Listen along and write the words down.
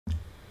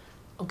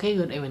Okay,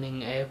 good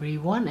evening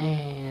everyone,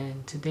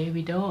 and today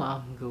video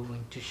I'm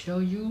going to show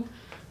you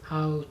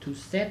how to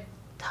set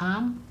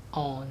time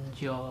on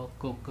your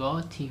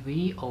Google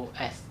TV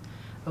OS.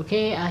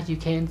 Okay, as you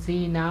can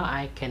see now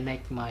I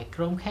connect my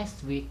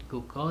Chromecast with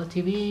Google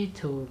TV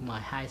to my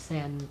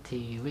Hisense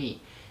TV.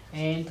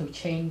 And to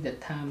change the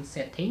time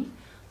setting,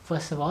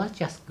 first of all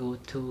just go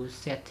to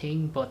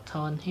setting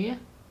button here,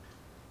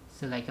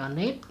 select on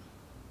it.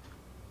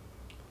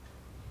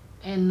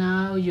 And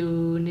now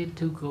you need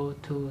to go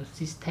to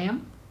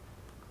system,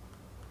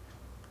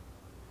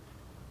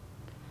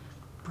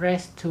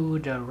 press to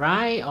the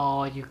right,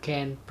 or you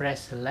can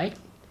press select.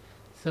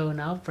 So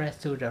now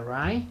press to the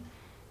right,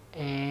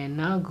 and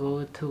now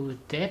go to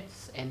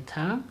dates and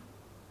time,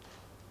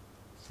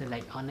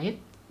 select on it.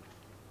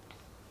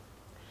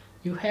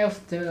 You have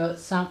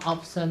some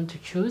option to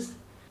choose.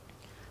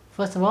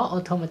 First of all,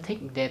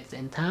 automatic dates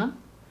and time.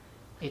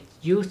 It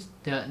uses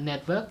the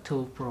network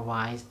to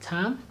provide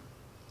time.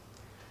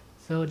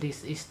 So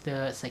this is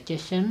the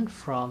suggestion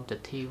from the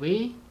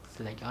TV,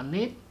 select on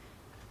it,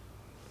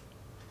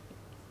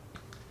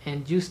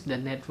 and use the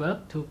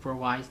network to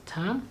provide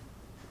time.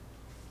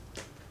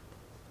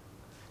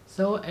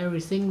 So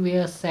everything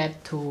will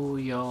set to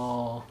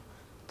your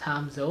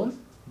time zone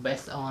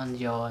based on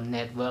your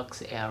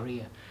network's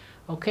area.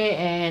 Okay,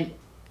 and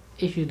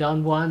if you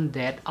don't want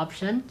that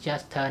option,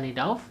 just turn it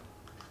off.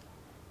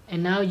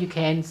 And now you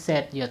can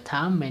set your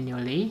time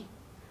manually.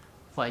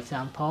 For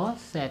example,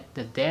 set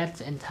the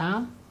date and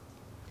time.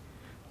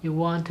 You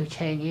want to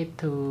change it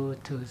to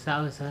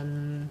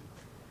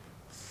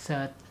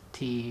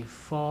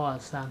 2034 or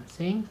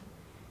something.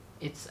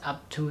 It's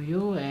up to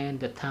you and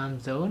the time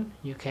zone.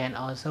 You can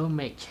also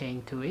make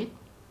change to it.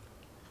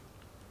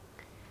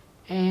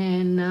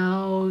 And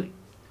now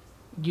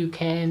you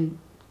can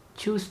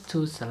choose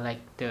to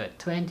select the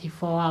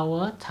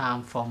 24-hour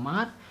time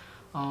format.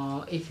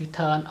 Or if you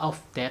turn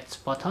off that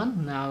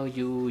button, now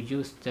you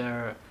use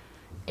the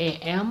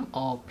AM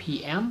or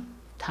PM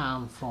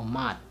time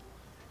format.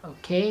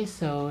 Okay,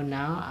 so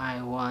now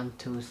I want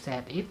to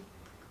set it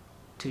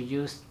to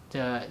use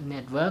the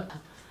network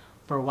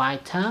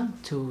provide time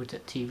to the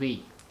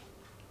TV.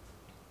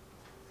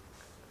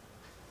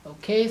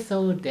 Okay,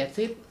 so that's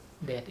it.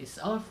 That is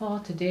all for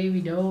today's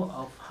video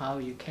of how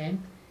you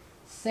can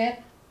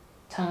set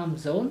time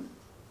zone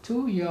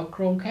to your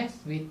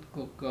Chromecast with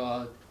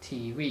Google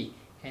TV.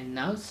 And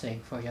now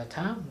thanks for your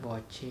time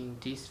watching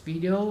this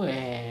video,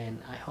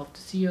 and I hope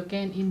to see you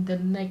again in the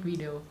next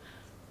video.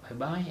 Bye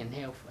bye and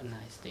have a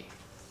nice day.